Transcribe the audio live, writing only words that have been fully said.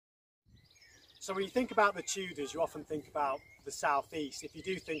So when you think about the Tudors, you often think about the southeast. If you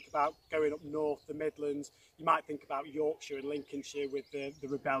do think about going up north, the Midlands, you might think about Yorkshire and Lincolnshire with the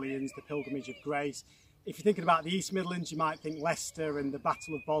rebellions, the Pilgrimage of Grace. If you're thinking about the East Midlands, you might think Leicester and the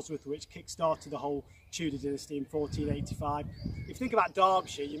Battle of Bosworth, which kick-started the whole Tudor dynasty in 1485. If you think about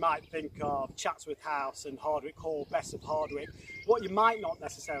Derbyshire, you might think of Chatsworth House and Hardwick Hall, Bess of Hardwick. What you might not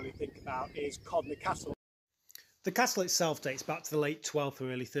necessarily think about is Codnor Castle. The castle itself dates back to the late 12th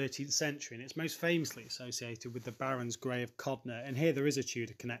or early 13th century, and it's most famously associated with the Barons Grey of Codnor. And here there is a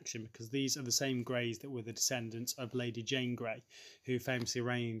Tudor connection because these are the same Greys that were the descendants of Lady Jane Grey, who famously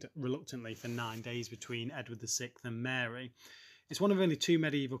reigned reluctantly for 9 days between Edward VI and Mary. It's one of only 2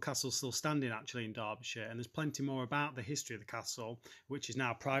 medieval castles still standing actually in Derbyshire, and there's plenty more about the history of the castle, which is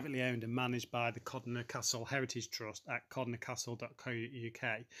now privately owned and managed by the Codnor Castle Heritage Trust at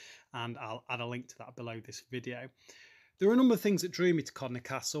codnorcastle.co.uk, and I'll add a link to that below this video. There are a number of things that drew me to Codnor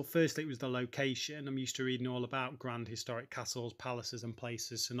Castle. Firstly, it was the location. I'm used to reading all about grand historic castles, palaces and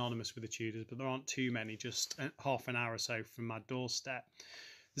places synonymous with the Tudors, but there aren't too many, just half an hour or so from my doorstep.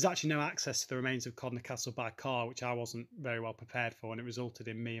 There's actually no access to the remains of Codnor Castle by car, which I wasn't very well prepared for, and it resulted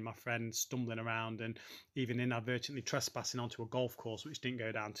in me and my friend stumbling around and even inadvertently trespassing onto a golf course, which didn't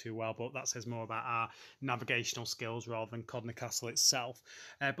go down too well, but that says more about our navigational skills rather than Codnor Castle itself.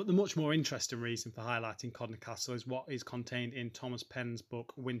 But the much more interesting reason for highlighting Codnor Castle is what is contained in Thomas Penn's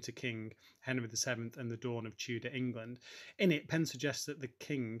book Winter King, Henry VII and the Dawn of Tudor England. In it, Penn suggests that the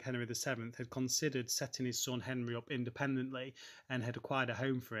king, Henry VII, had considered setting his son Henry up independently and had acquired a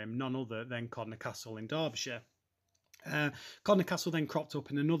home for him, none other than Codnor Castle in Derbyshire. Codnor Castle then cropped up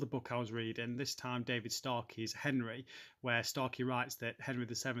in another book I was reading, this time David Starkey's Henry, where Starkey writes that Henry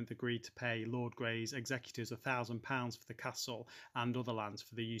VII agreed to pay Lord Grey's executors £1,000 for the castle and other lands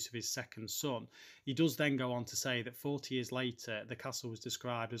for the use of his second son. He does then go on to say that 40 years later the castle was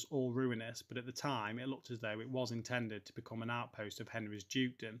described as all ruinous, but at the time it looked as though it was intended to become an outpost of Henry's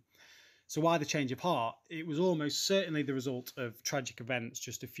dukedom. So why the change of heart? It was almost certainly the result of tragic events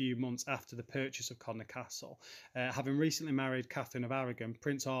just a few months after the purchase of Codnor Castle. Having recently married Catherine of Aragon,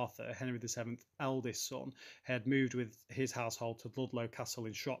 Prince Arthur, Henry VII's eldest son, had moved with his household to Ludlow Castle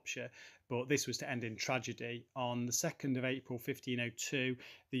in Shropshire, but this was to end in tragedy. On the 2nd of April 1502,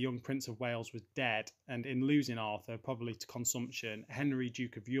 the young Prince of Wales was dead, and in losing Arthur, probably to consumption, Henry,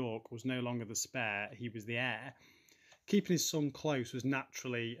 Duke of York, was no longer the spare, he was the heir. Keeping his son close was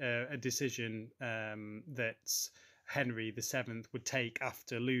naturally a decision that Henry VII would take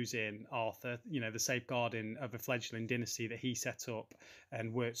after losing Arthur. You know, the safeguarding of a fledgling dynasty that he set up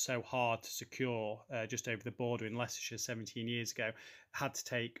and worked so hard to secure just over the border in Leicestershire 17 years ago had to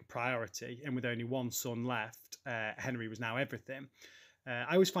take priority. And with only one son left, Henry was now everything.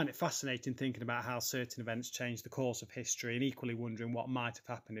 I always find it fascinating thinking about how certain events change the course of history, and equally wondering what might have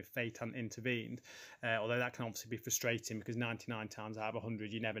happened if fate hadn't intervened. Although that can obviously be frustrating because 99 times out of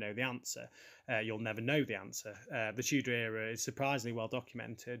 100 you never know the answer. You'll never know the answer. The Tudor era is surprisingly well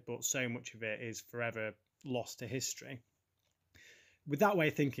documented, but so much of it is forever lost to history. With that way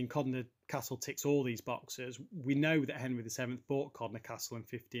of thinking, Codnor Castle ticks all these boxes. We know that Henry VII bought Codnor Castle in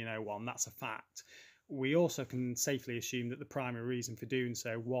 1501, that's a fact. We also can safely assume that the primary reason for doing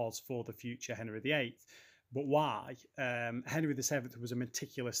so was for the future Henry VIII. But why? Henry VII was a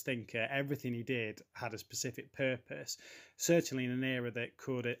meticulous thinker. Everything he did had a specific purpose, certainly in an era that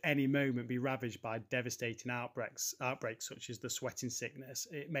could at any moment be ravaged by devastating outbreaks such as the sweating sickness.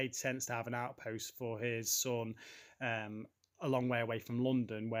 It made sense to have an outpost for his son a long way away from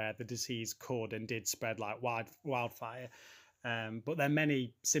London, where the disease could and did spread like wildfire. But then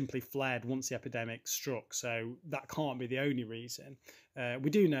many simply fled once the epidemic struck, so that can't be the only reason. We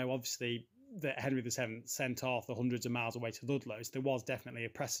do know, obviously, that Henry VII sent Arthur hundreds of miles away to Ludlow, so there was definitely a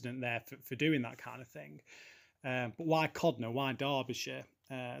precedent there for doing that kind of thing. But why Codnor? Why Derbyshire?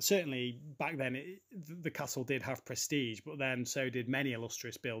 Certainly back then the castle did have prestige, but then so did many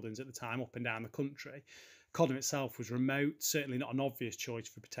illustrious buildings at the time up and down the country. Codnor itself was remote, certainly not an obvious choice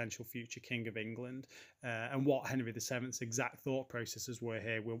for potential future King of England, and what Henry VII's exact thought processes were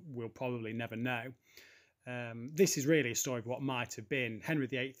here we'll probably never know. This is really a story of what might have been. Henry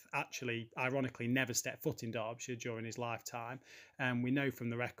VIII actually, ironically, never stepped foot in Derbyshire during his lifetime, and we know from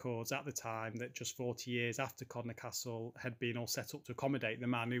the records at the time that just 40 years after Codnor Castle had been all set up to accommodate the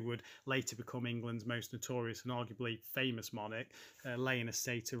man who would later become England's most notorious and arguably famous monarch, lay in a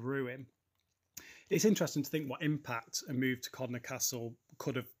state of ruin. It's interesting to think what impact a move to Codnor Castle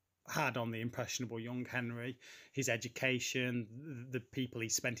could have had on the impressionable young Henry, his education, the people he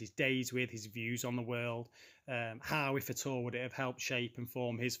spent his days with, his views on the world. How, if at all, would it have helped shape and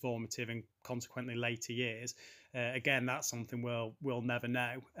form his formative and consequently later years? Again, that's something we'll never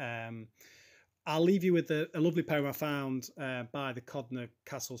know. I'll leave you with a lovely poem I found by the Codnor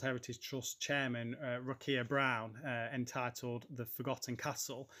Castle's Heritage Trust chairman, Rukia Brown, entitled The Forgotten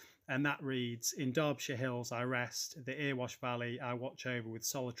Castle. And that reads, "In Derbyshire hills I rest, the Erewash Valley I watch over with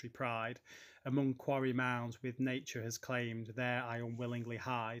solitary pride. Among quarry mounds with nature has claimed, there I unwillingly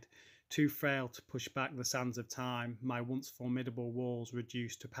hide. Too frail to push back the sands of time, my once formidable walls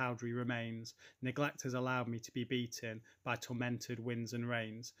reduced to powdery remains. Neglect has allowed me to be beaten by tormented winds and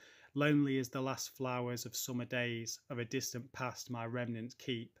rains. Lonely as the last flowers of summer days, of a distant past my remnants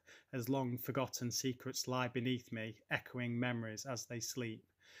keep, as long forgotten secrets lie beneath me, echoing memories as they sleep.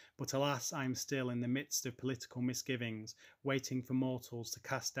 But alas, I am still in the midst of political misgivings, waiting for mortals to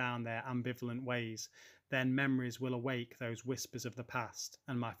cast down their ambivalent ways. Then memories will awake those whispers of the past,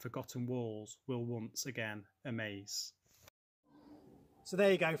 and my forgotten walls will once again amaze." So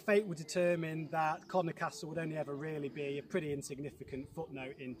there you go, fate would determine that Codnor Castle would only ever really be a pretty insignificant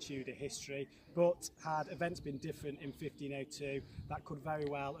footnote in Tudor history, but had events been different in 1502, that could very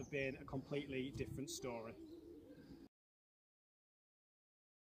well have been a completely different story.